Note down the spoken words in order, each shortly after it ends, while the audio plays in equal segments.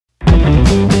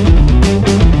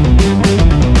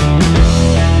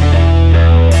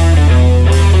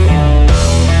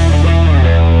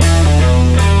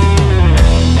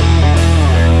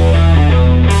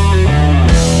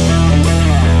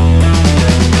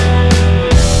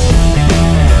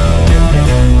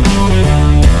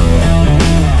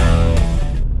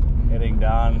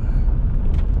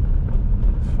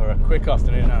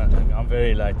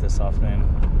very late this afternoon.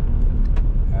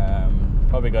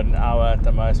 Probably got an hour at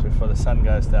the most before the sun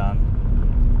goes down.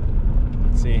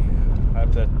 Let's see. I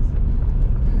hope that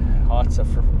hearts are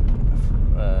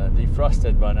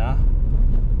defrosted by now.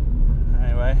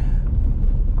 Anyway,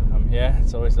 I'm here.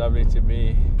 It's always lovely to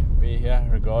be here,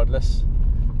 regardless.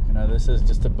 You know, this is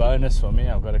just a bonus for me.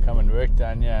 I've got to come and work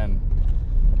down here, and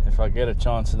if I get a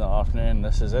chance in the afternoon,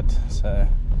 this is it. So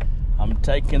I'm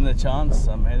taking the chance.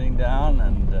 I'm heading down,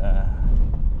 and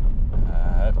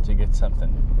I hope to get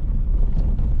something.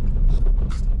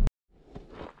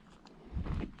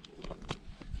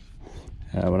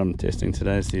 What I'm testing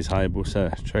today is these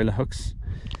Hayabusa trailer hooks.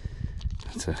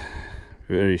 It's a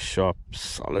very sharp,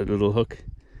 solid little hook.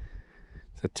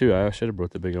 It's a 2-hour. I should have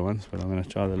brought the bigger ones, but I'm going to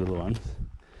try the little ones.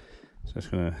 So I'm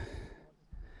just going to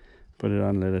put it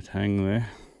on, let it hang there.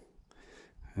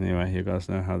 Anyway, you guys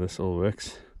know how this all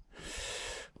works.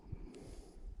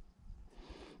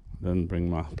 Didn't bring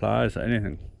my pliers or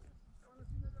anything.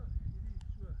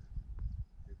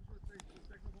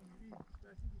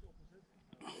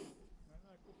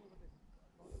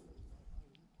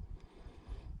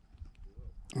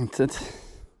 That's it.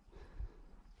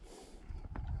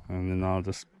 And then I'll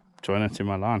just join it to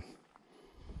my line.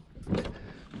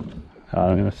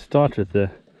 I'm going to start with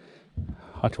the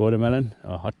hot watermelon,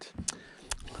 or hot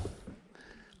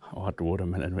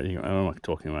watermelon, what am I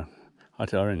talking about?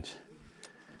 Hot orange.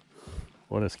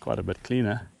 Water's quite a bit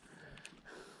cleaner.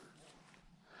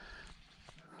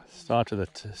 Start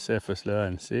with the surface lower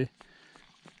and see.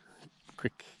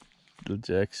 Quick little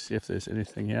jerks, see if there's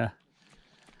anything here.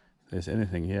 If there's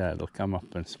anything here, it'll come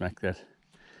up and smack that.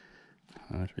 I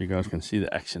don't know if you guys can see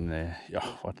the action there. Yeah,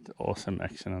 what awesome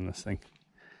action on this thing.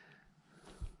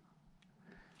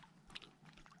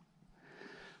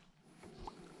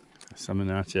 There's something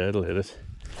out here, it'll hit it.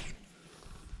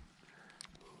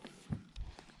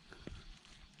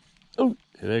 Oh,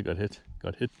 there, got hit.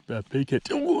 Big hit.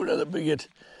 Oh, another big hit.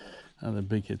 Another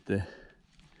big hit there.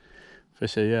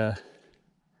 Fisher here.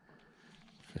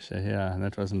 And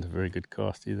that wasn't a very good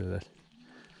cast either, that.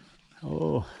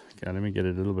 Oh, okay, let me get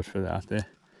it a little bit further out there.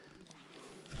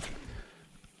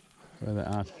 Further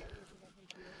out.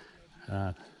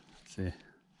 Let's see.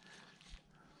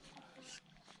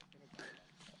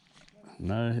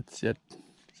 No hits yet.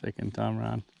 Second time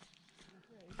round.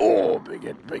 Oh, big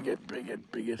hit.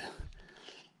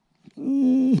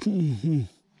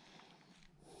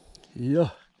 Yeah.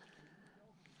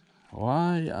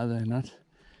 Why are they not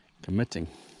committing?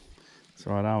 That's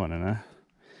what I want to know.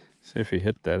 See if he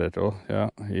hit that at all. Yeah,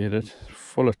 he hit it.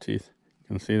 Full of teeth. You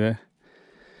can see there.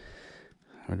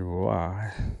 But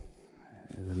why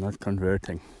is it not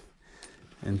converting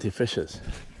into fishes?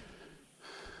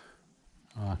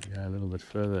 Oh, yeah, a little bit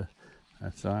further.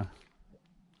 That's all.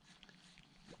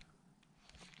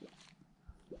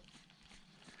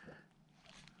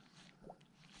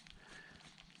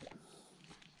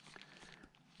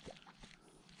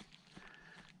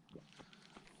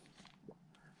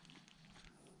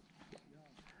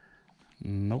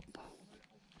 Nope.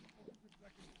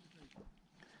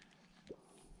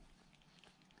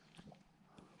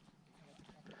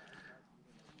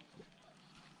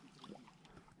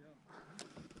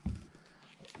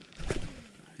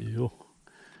 Yo,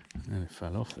 and it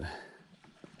fell off there.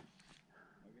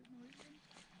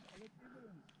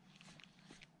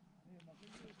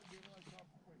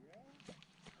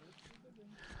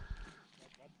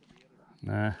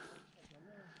 Nah.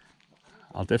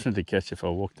 I'll definitely catch if I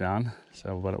walk down.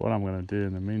 So what I'm going to do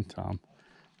in the meantime,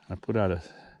 I put out a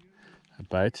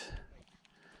bait,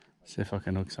 see if I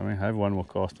can hook something. I have one more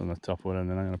cast on the top water, and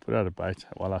then I'm going to put out a bait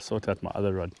while I sort out my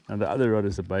other rod. Now the other rod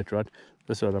is a bait rod.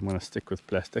 This rod I'm going to stick with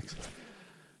plastics.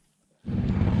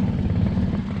 And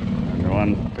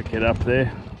one, pick it up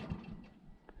there,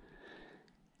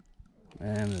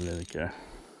 and let it go.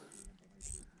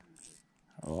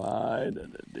 Why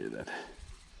did it do that?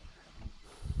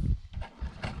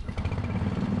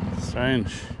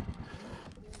 Strange.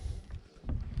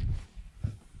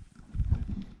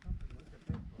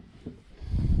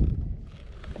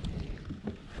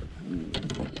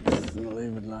 Just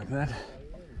leave it like that.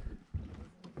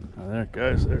 Oh, there it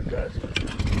goes, there it goes.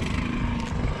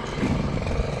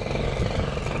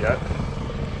 Yep.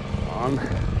 On.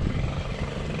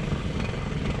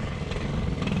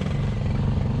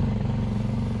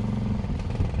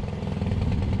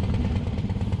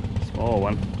 Small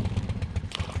one.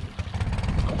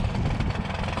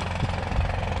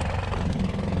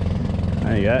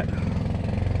 There you go.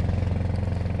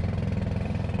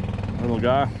 Little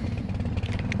guy.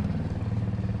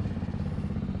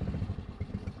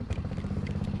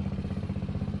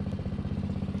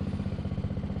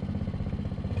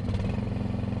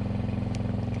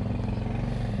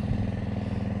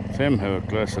 Let him have a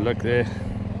closer look there.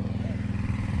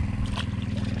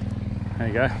 There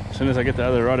you go. As soon as I get the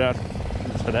other rod out,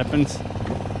 that's what happens.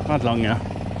 Not long now.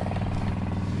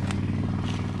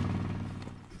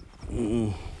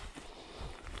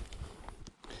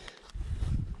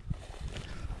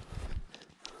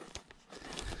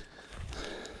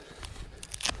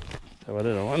 So what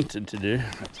I wanted to do,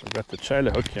 I've got the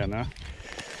trailer hook here now.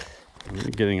 I'm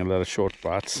getting a lot of short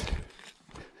bites.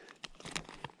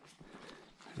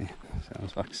 Yeah,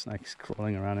 sounds like snakes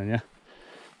crawling around in here.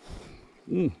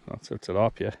 Lots of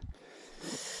tilapia.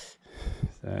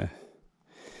 So,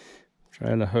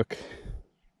 trailer hook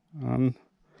on.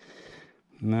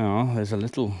 Now there's a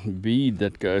little bead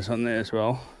that goes on there as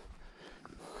well.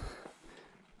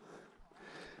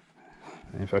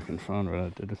 If I can find what I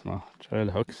did with my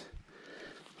trailer hooks.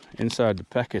 Inside the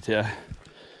packet here,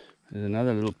 there's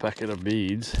another little packet of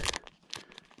beads,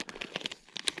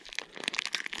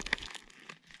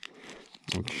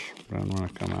 which don't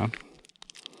want to come out.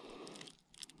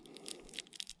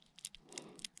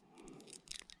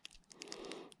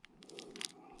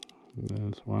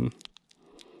 There's one.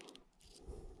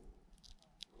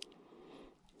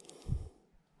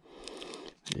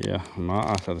 Yeah, my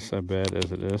eyesight is so bad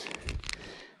as it is.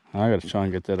 I got to try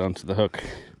and get that onto the hook.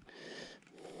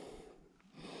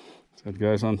 So it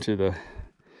goes onto the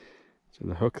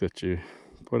hook that you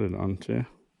put it onto.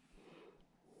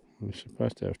 We're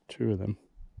supposed to have two of them.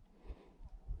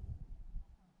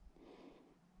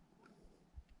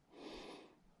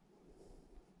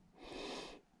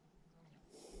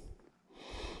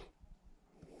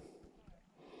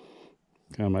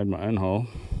 Okay, I made my own hole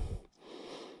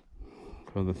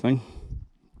for the thing.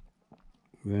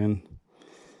 Then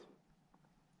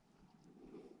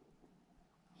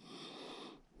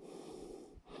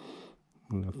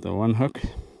I got the one hook,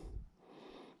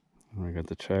 and I got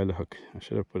the trailer hook. I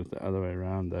should have put it the other way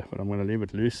around though, but I'm going to leave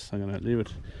it loose. I'm going to leave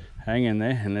it hanging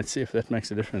there, and let's see if that makes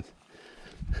a difference.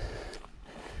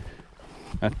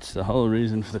 That's the whole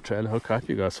reason for the trailer hook. I hope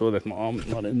you guys saw that my arm's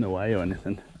not in the way or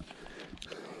anything.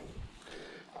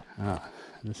 I'm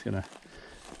just going to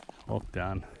walk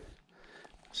down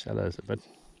shallows a bit,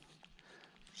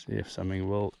 see if something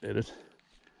will edit,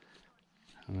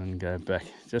 and then go back.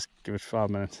 Just give it 5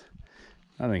 minutes.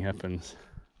 Nothing happens.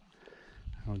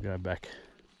 I'll go back.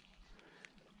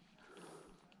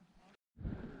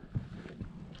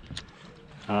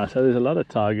 So there's a lot of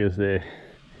tigers there,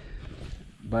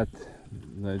 but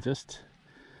they're just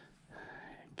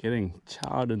getting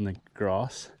chowed in the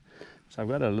grass. So I've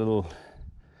got a little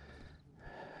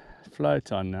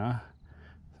float on now.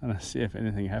 I'm going to see if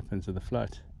anything happens to the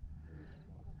float.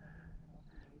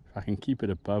 If I can keep it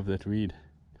above that weed.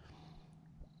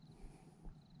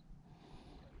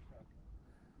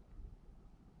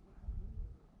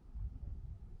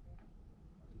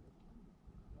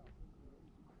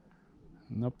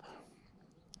 Nope,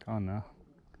 can't now.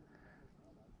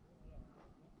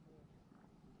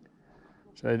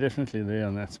 So they're definitely there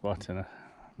on that spot, and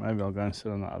maybe I'll go and sit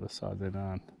on the other side there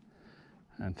now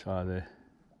and try there.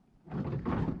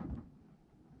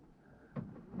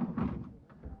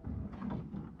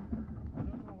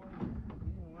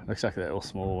 Looks like they're all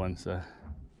small ones.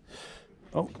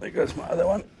 Oh, there goes my other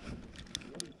one.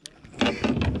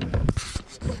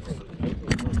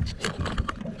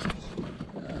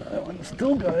 That one's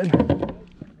still going.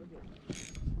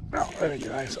 Oh, there it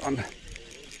goes on.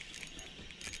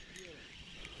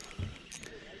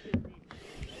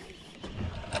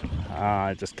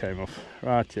 It just came off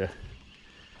right here.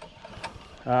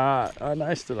 Oh no,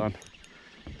 it's still on.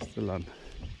 Still on.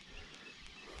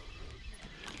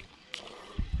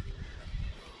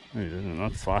 He's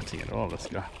not fighting at all, this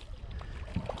guy.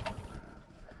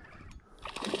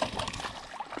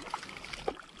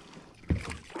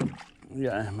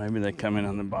 Yeah, maybe they come in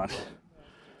on the bite.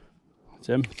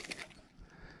 Jim?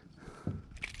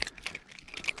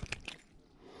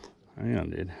 Hang on,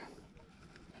 dude.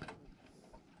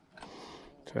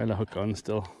 Trailer hook on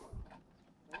still.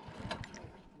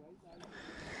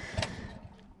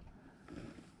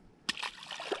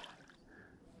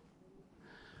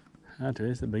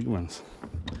 Where's the big ones?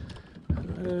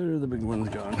 Where are the big ones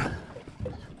gone?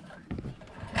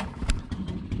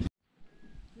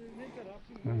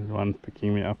 There's one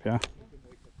picking me up here.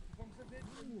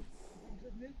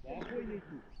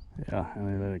 Yeah, and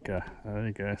they let it go. There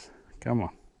it goes. Come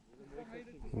on.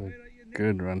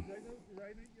 Good run.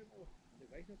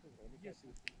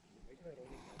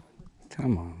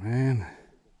 Come on, man.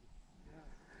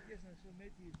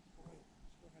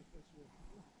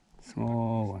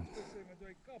 Small one.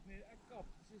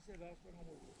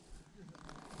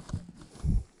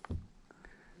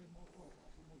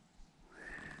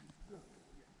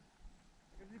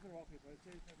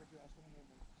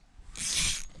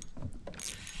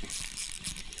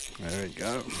 There we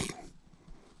go.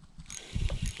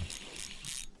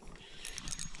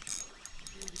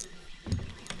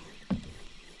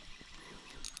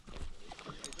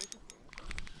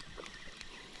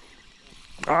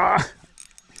 Ah,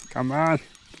 come on.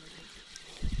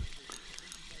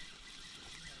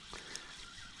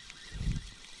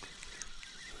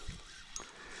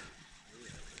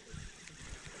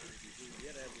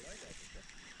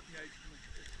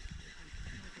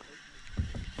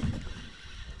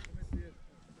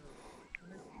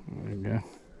 There we go.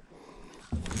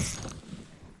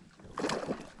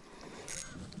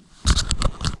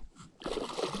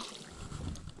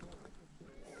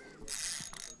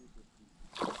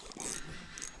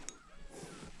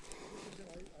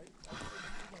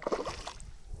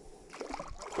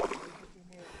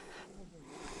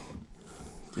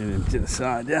 Get him to the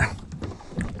side, yeah.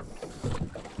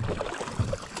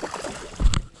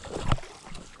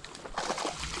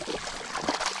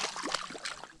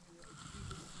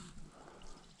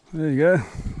 There you go,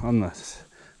 on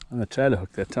the trailer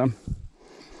hook that time.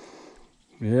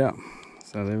 Yeah,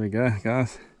 so there we go,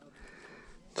 guys.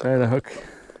 Trailer hook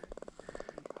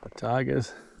for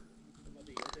tigers.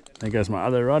 There goes my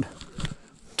other rod.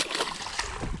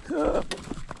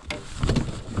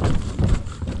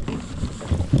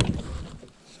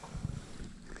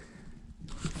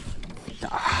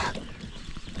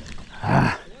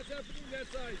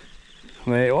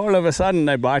 They all of a sudden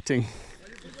they're biting.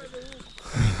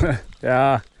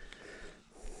 Yeah,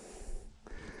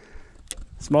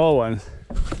 small ones.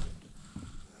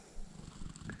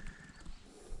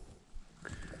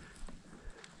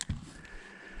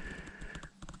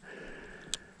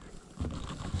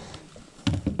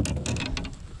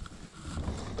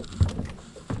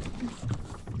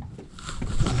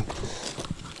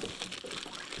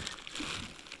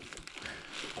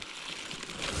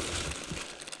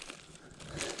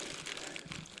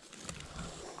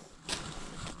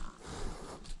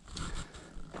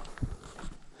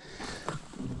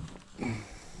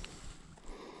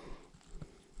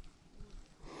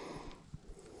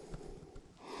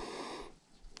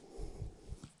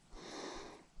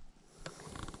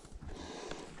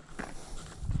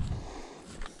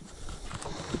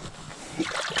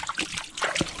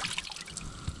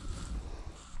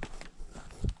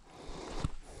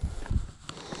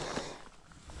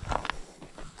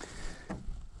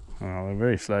 Well, they're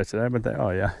very slow today, but they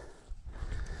are, yeah.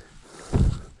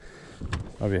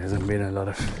 Probably hasn't been a lot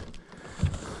of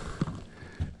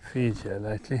feed here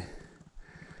lately.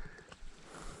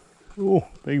 Oh,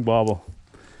 big bobble.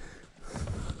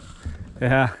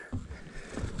 Yeah.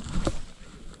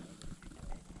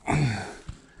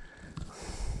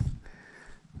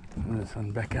 This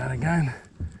one back out again.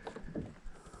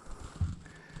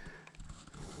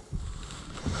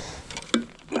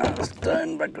 Now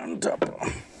stone back on top.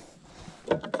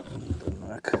 Doesn't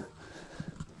work.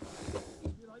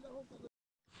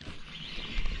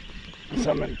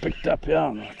 Something picked up here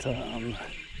on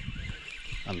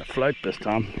the float this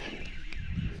time.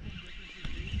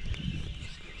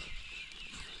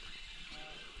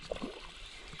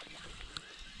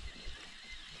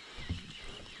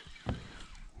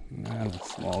 And a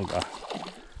small guy.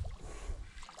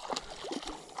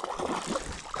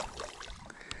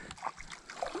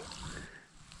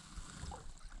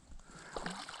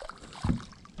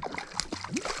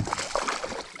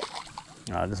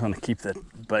 I just want to keep that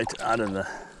bait out of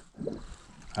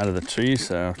the tree,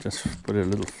 so I've just put a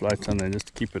little float on there just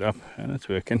to keep it up, and it's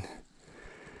working.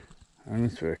 And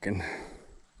it's working.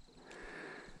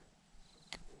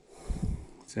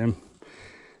 It's him,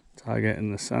 tiger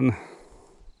in the sun.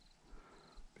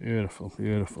 Beautiful,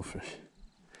 beautiful fish.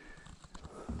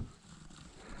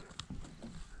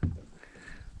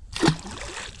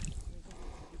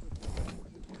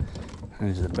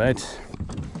 There's the bait.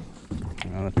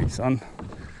 Another piece on.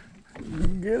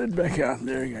 Get it back out.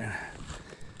 There we go.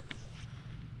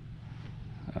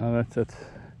 Oh, that's it.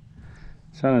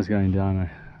 Sun is going down.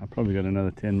 I've probably got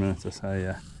another 10 minutes or so.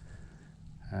 Yeah.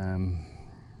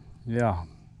 Yeah.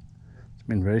 It's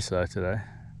been very slow today.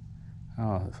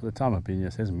 Oh, for the time I've been here,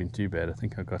 it hasn't been too bad. I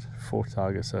think I've got 4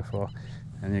 tigers so far.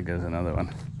 And there goes another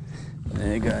one.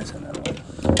 There goes another one.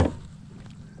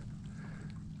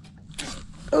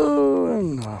 Oh,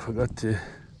 and I forgot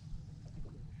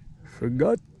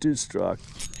to strike.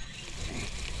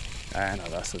 And I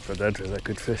lost it, but that was a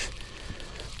good fish.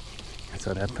 That's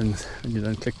what happens when you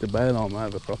don't click the bail arm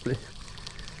over properly.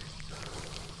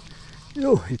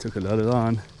 Yo, he took a lot of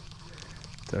line.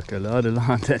 Took a lot of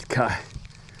line, that guy.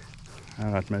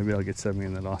 Alright, maybe I'll get something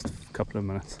in the last couple of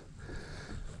minutes.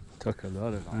 took a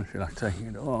lot of. I don't feel like taking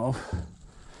it off.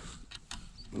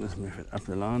 Let's move it up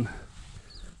the line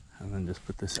and then just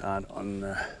put this out on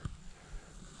the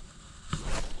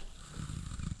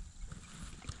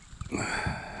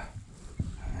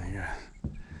there you go.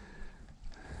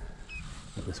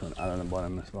 Put this one out on the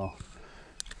bottom as well.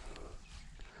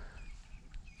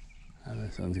 And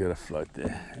this one's got a float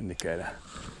there, indicator.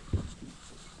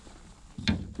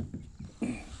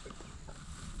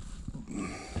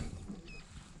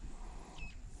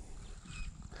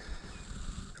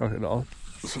 Crocodile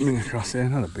swimming across there,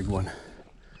 not a big one.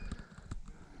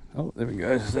 Oh, there we go,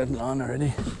 there's that line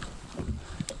already.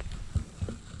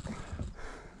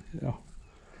 Yeah,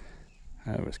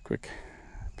 that was quick.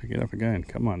 Pick it up again,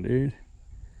 come on dude.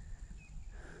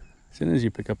 As soon as you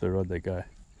pick up the rod they go.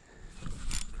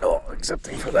 Oh,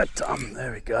 excepting for that time,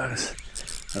 there we go.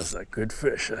 That's a good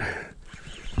fish.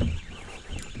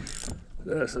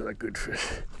 This is a good fish.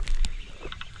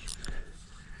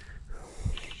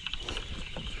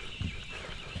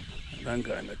 Don't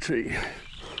go in the tree.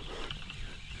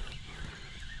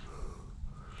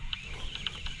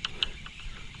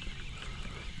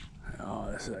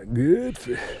 Oh, that's a good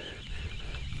fish.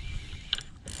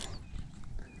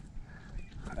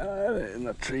 Ah, they're in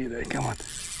the tree there, come on.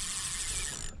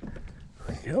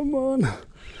 Come on.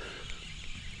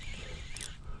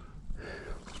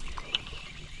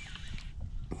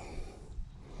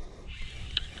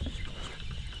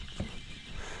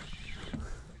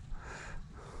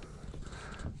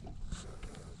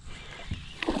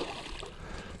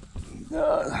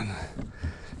 Oh,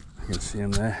 I can see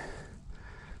him there.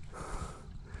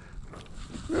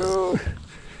 Oh.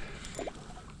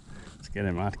 Let's get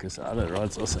him out because the other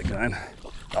rod's also going.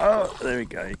 Oh, there we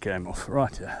go, he came off.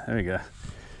 Right, yeah, there we go.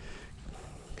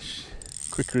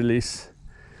 Quick release.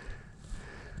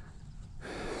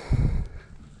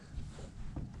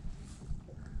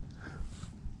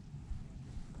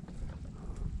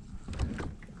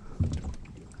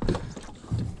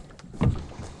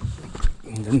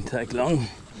 Didn't take long.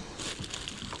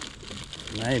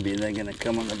 Maybe they're gonna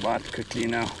come on the bite quickly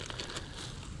now.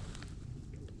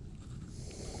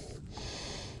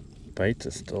 Bait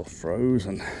is still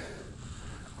frozen.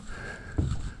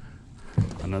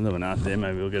 Another one out there,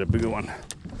 maybe we'll get a bigger one.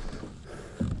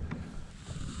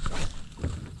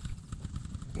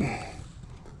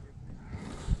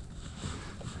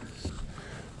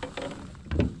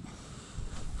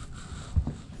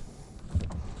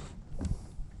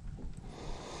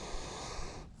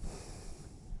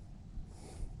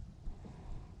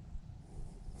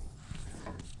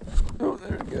 Oh,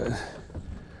 there it goes.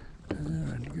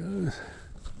 There it goes.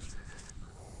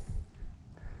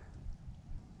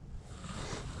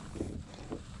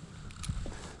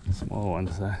 Small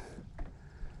ones there.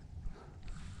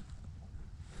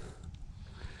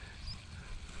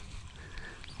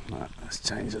 Right, let's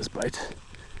change this bait.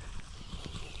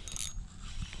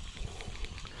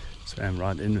 Swam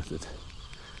right in with it.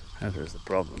 That was the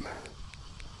problem.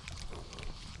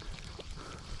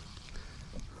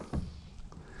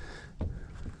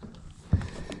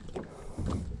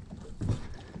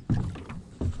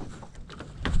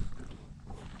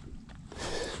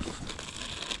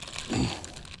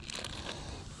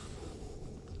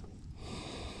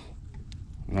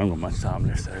 I haven't got much time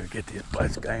left, so get these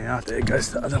boats going out. There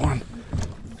goes the other one.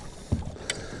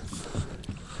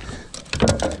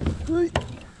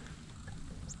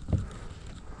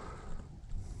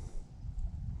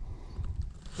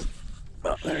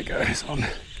 Oh, there it goes on.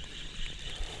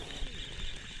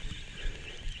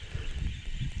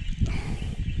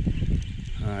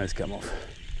 Oh, it's come off.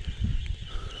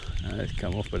 Oh, it's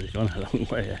come off, but it's gone a long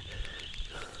way.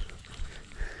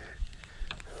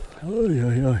 Oi,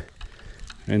 oi, oi.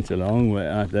 Went a long way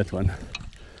out, that one.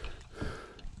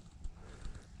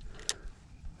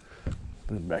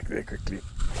 Put it back there quickly.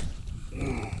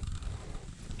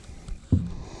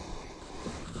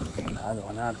 Another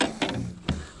one out.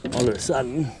 All of a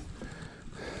sudden,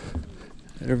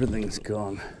 everything's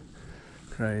gone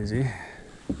crazy.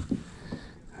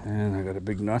 And I got a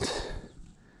big knot.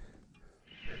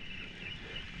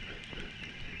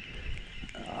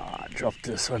 Oh, I dropped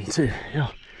this one too.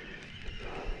 Yeah.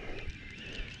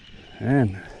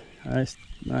 And nice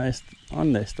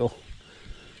on there still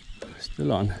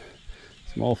on.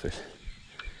 Small fish.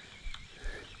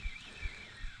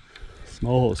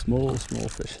 Small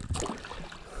fish.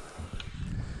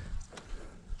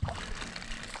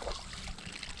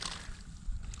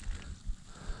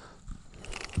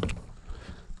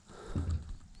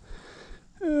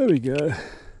 There we go.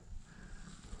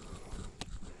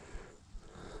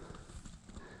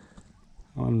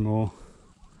 One more.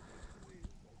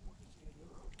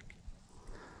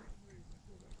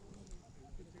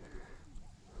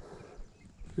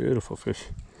 Beautiful fish.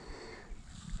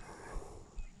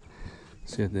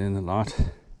 See it there in the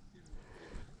light.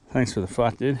 Thanks for the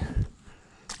fight, dude.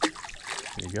 There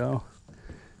you go.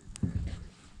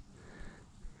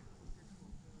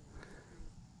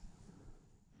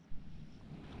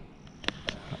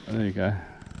 There you go.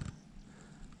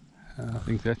 I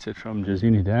think that's it from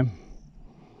Jozini Dam.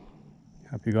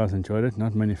 Hope you guys enjoyed it.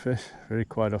 Not many fish, very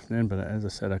quiet afternoon, but as I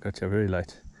said, I got here very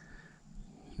late.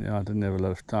 Yeah, I didn't have a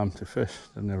lot of time to fish,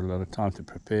 didn't have a lot of time to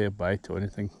prepare bait or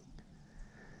anything.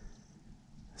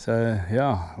 So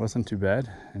yeah, it wasn't too bad.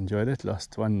 Enjoyed it.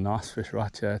 Lost one nice fish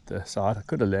right here at the side. I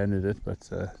could have landed it, but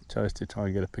chose to try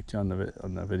and get a picture on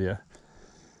the video.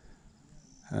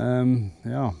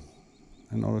 Yeah,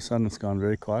 and all of a sudden it's gone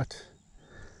very quiet.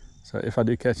 So if I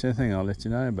do catch anything, I'll let you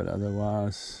know. But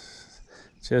otherwise,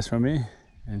 cheers from me.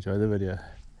 Enjoy the video.